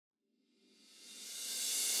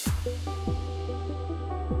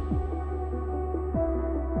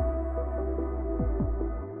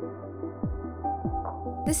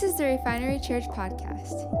This is the Refinery Church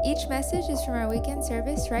podcast. Each message is from our weekend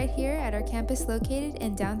service right here at our campus located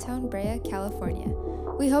in downtown Brea, California.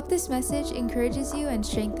 We hope this message encourages you and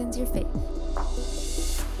strengthens your faith.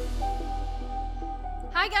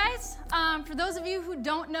 Hi guys, for those of you who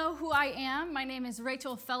don't know who I am, my name is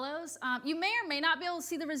Rachel Fellows. You may or may not be able to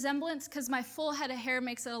see the resemblance because my full head of hair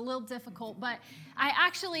makes it a little difficult, but I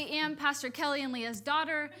actually am Pastor Kelly and Leah's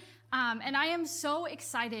daughter, and I am so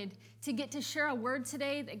excited to get to share a word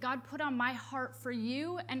today that God put on my heart for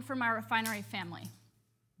you and for my Refinery family.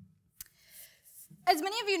 As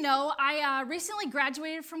many of you know, I recently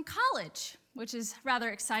graduated from college, which is rather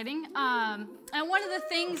exciting. And one of the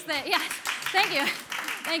things that, thank you,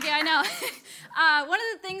 I know. One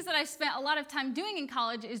of the things that I spent a lot of time doing in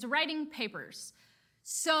college is writing papers.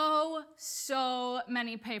 So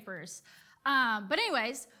many papers. But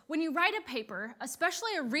anyways, when you write a paper,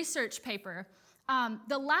 especially a research paper,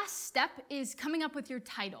 the last step is coming up with your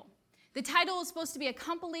title. The title is supposed to be a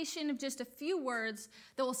compilation of just a few words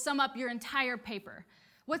that will sum up your entire paper.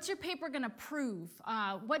 What's your paper going to prove?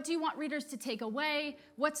 What do you want readers to take away?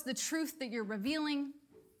 What's the truth that you're revealing?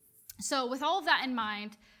 So with all of that in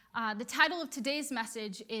mind, the title of today's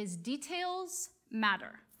message is Details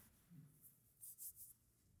Matter.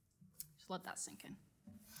 Just let that sink in.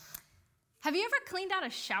 Have you ever cleaned out a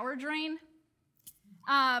shower drain?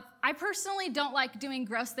 I personally don't like doing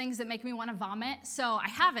gross things that make me want to vomit, so I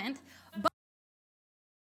haven't. But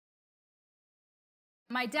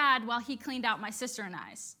my dad, while he cleaned out my sister and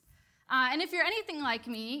I's. And if you're anything like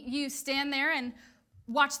me, you stand there and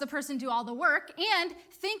watch the person do all the work and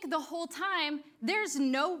think the whole time, there's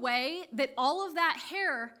no way that all of that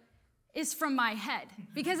hair is from my head.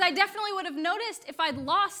 Because I definitely would have noticed if I'd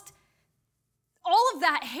lost all of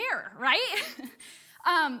that hair,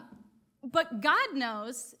 right? But God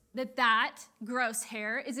knows that that gross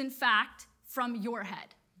hair is in fact from your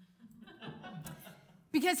head.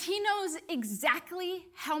 Because he knows exactly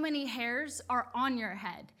how many hairs are on your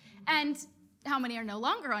head and how many are no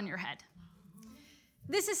longer on your head.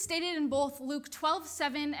 This is stated in both Luke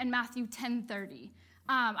 12:7 and Matthew 10:30.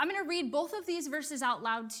 I'm going to read both of these verses out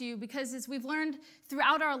loud to you because as we've learned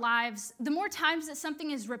throughout our lives, the more times that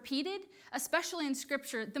something is repeated, especially in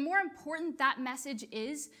Scripture, the more important that message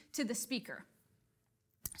is to the speaker.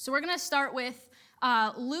 So we're going to start with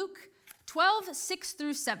Luke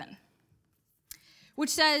 12:6-7, which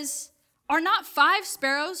says, "Are not 5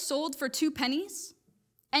 sparrows sold for 2 pennies?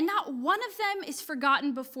 And not one of them is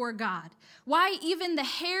forgotten before God. Why, even the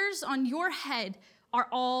hairs on your head are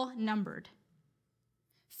all numbered.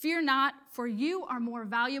 Fear not, for you are more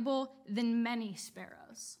valuable than many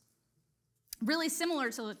sparrows." Really similar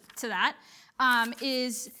to that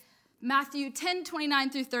is Matthew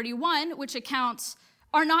 10:29-31, which accounts,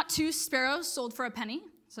 "Are not 2 sparrows sold for a penny?"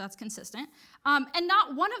 So that's consistent. "And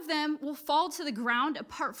not one of them will fall to the ground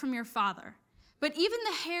apart from your Father. But even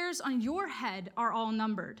the hairs on your head are all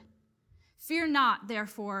numbered. Fear not,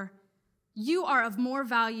 therefore, you are of more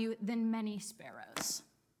value than many sparrows."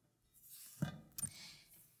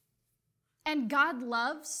 And God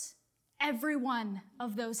loves every one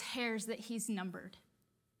of those hairs that he's numbered.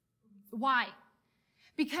 Why?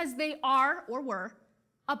 Because they are, or were,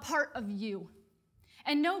 a part of you.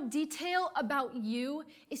 And no detail about you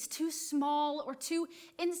is too small or too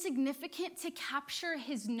insignificant to capture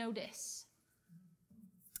his notice.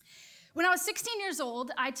 When I was 16 years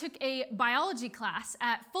old, I took a biology class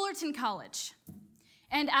at Fullerton College.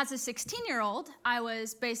 And as a 16-year-old, I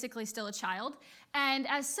was basically still a child, and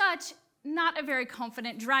as such, not a very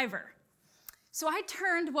confident driver. So I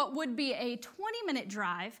turned what would be a 20-minute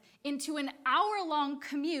drive into an hour-long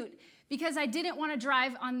commute because I didn't want to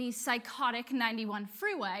drive on the psychotic 91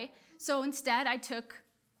 freeway, so instead I took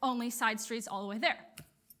only side streets all the way there.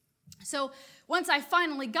 So once I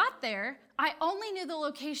finally got there, I only knew the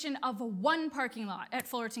location of one parking lot at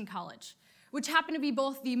Fullerton College, which happened to be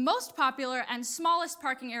both the most popular and smallest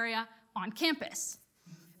parking area on campus.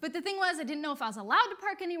 But the thing was, I didn't know if I was allowed to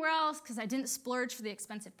park anywhere else because I didn't splurge for the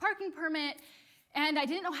expensive parking permit, and I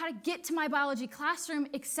didn't know how to get to my biology classroom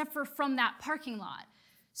except for from that parking lot.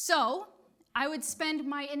 So I would spend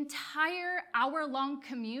my entire hour-long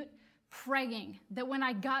commute praying that when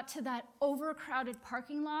I got to that overcrowded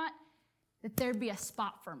parking lot, that there'd be a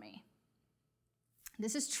spot for me.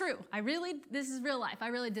 This is true. This is real life. I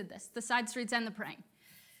really did this, the side streets and the praying.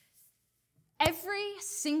 Every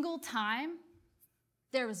single time,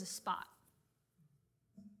 there was a spot.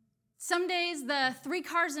 Some days, the 3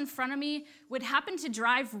 cars in front of me would happen to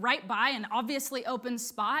drive right by an obviously open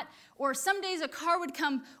spot, or some days a car would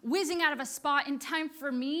come whizzing out of a spot in time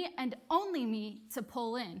for me and only me to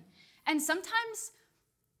pull in. And sometimes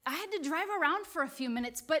I had to drive around for a few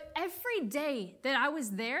minutes, but every day that I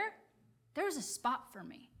was there was a spot for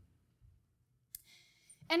me.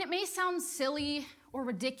 And it may sound silly or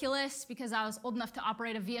ridiculous because I was old enough to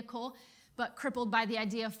operate a vehicle, but crippled by the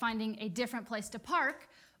idea of finding a different place to park.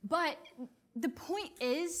 But the point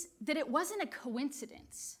is that it wasn't a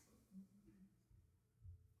coincidence.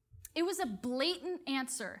 It was a blatant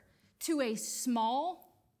answer to a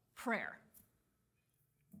small prayer.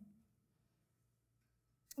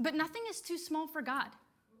 But nothing is too small for God.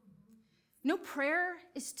 No prayer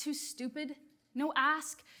is too stupid. No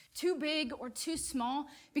ask too big or too small,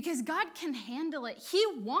 because God can handle it. He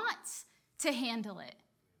wants to handle it.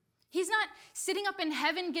 He's not sitting up in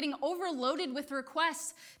heaven getting overloaded with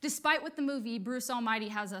requests, despite what the movie Bruce Almighty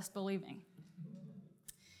has us believing.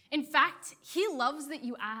 In fact, he loves that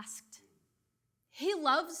you asked. He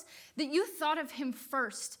loves that you thought of him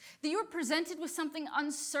first, that you were presented with something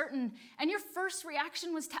uncertain, and your first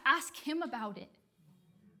reaction was to ask him about it.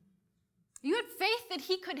 You had faith that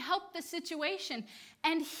he could help the situation,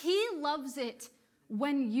 and he loves it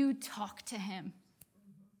when you talk to him.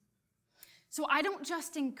 So I don't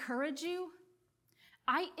just encourage you,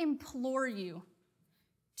 I implore you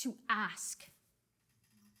to ask.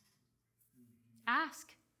 Ask.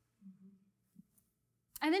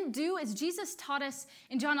 And then do as Jesus taught us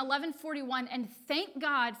in John 11:41, and thank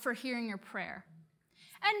God for hearing your prayer.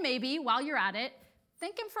 And maybe while you're at it,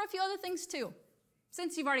 thank him for a few other things too,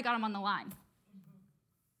 since you've already got him on the line.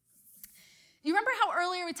 You remember how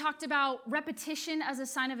earlier we talked about repetition as a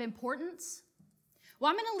sign of importance? Well,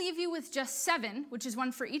 I'm going to leave you with just 7, which is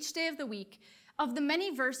one for each day of the week, of the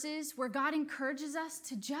many verses where God encourages us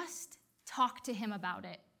to just talk to him about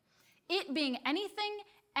it. It being anything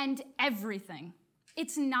and everything.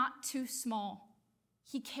 It's not too small.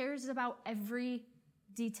 He cares about every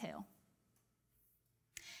detail.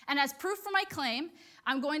 And as proof for my claim,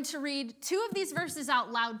 I'm going to read 2 of these verses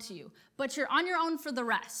out loud to you, but you're on your own for the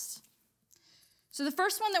rest. So the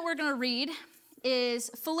first one that we're going to read is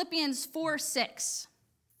Philippians 4:6,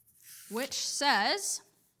 which says,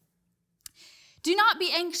 "Do not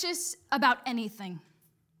be anxious about anything,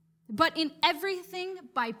 but in everything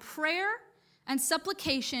by prayer and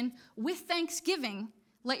supplication with thanksgiving,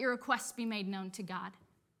 let your requests be made known to God."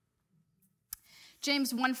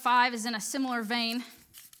 James 1:5 is in a similar vein,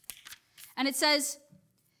 and it says,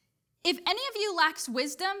 "If any of you lacks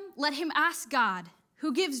wisdom, let him ask God,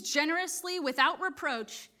 who gives generously without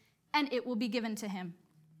reproach, and it will be given to him."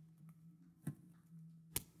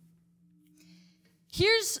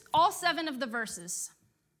 Here's all 7 of the verses.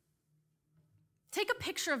 Take a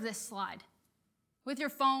picture of this slide with your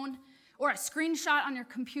phone or a screenshot on your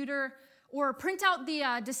computer, or print out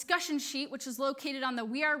the discussion sheet, which is located on the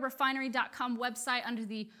wearerefinery.com website under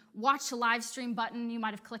the Watch Live Stream button you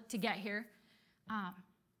might have clicked to get here. And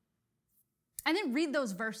then read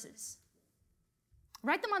those verses.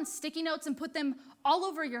 Write them on sticky notes and put them all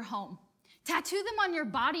over your home. Tattoo them on your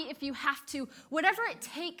body if you have to. Whatever it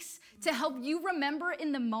takes to help you remember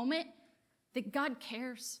in the moment that God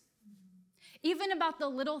cares. Even about the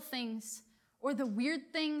little things or the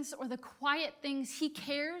weird things or the quiet things, he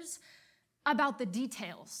cares about the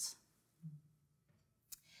details.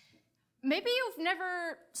 Maybe you've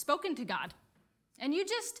never spoken to God, and you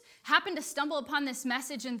just happened to stumble upon this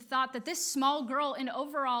message and thought that this small girl in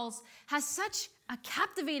overalls has such a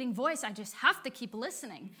captivating voice, I just have to keep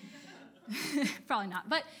listening. Probably not,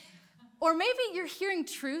 but, or maybe you're hearing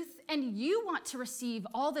truth and you want to receive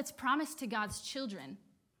all that's promised to God's children.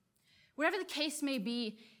 Whatever the case may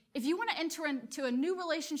be, if you want to enter into a new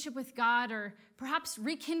relationship with God or perhaps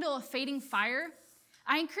rekindle a fading fire,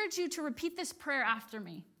 I encourage you to repeat this prayer after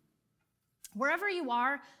me. Wherever you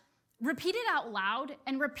are, repeat it out loud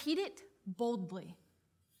and repeat it boldly.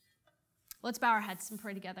 Let's bow our heads and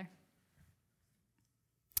pray together.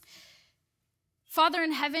 Father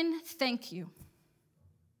in heaven, thank you.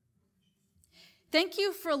 Thank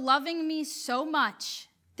you for loving me so much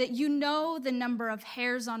that you know the number of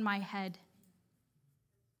hairs on my head.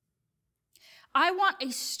 I want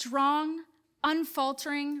a strong,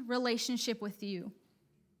 unfaltering relationship with you.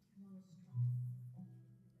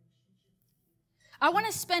 I want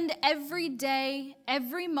to spend every day,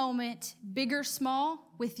 every moment, big or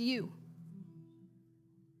small, with you.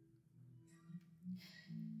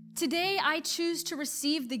 Today, I choose to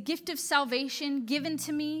receive the gift of salvation given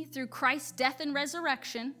to me through Christ's death and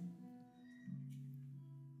resurrection,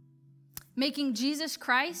 making Jesus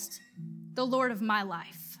Christ the Lord of my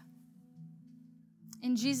life.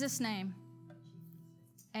 In Jesus' name,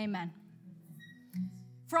 amen.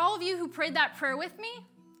 For all of you who prayed that prayer with me,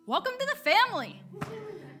 welcome to the family.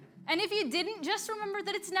 And if you didn't, just remember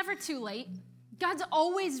that it's never too late. God's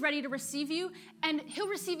always ready to receive you, and he'll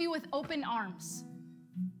receive you with open arms.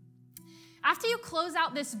 After you close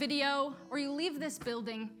out this video or you leave this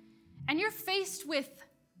building and you're faced with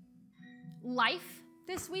life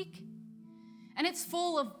this week, and it's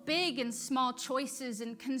full of big and small choices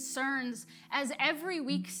and concerns, as every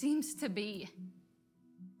week seems to be,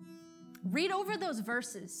 read over those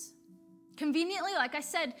verses. Conveniently, like I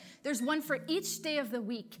said, there's one for each day of the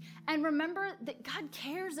week. And remember that God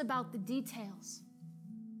cares about the details.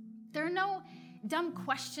 There are no dumb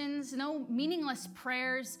questions, no meaningless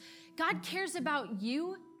prayers. God cares about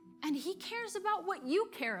you, and he cares about what you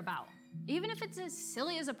care about, even if it's as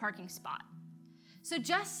silly as a parking spot. So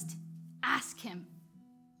just ask him,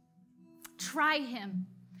 try him,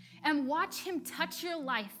 and watch him touch your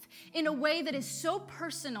life in a way that is so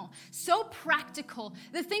personal, so practical.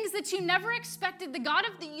 The things that you never expected the God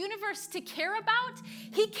of the universe to care about,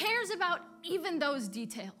 he cares about even those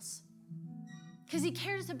details because he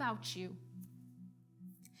cares about you.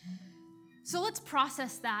 So let's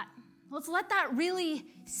process that. Let's let that really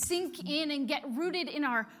sink in and get rooted in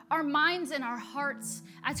our minds and our hearts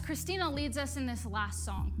as Christina leads us in this last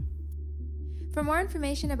song. For more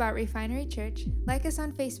information about Refinery Church, like us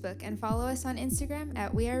on Facebook and follow us on Instagram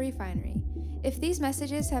at We Are Refinery. If these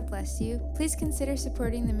messages have blessed you, please consider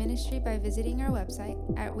supporting the ministry by visiting our website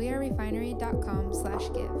at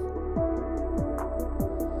wearerefinery.com/give.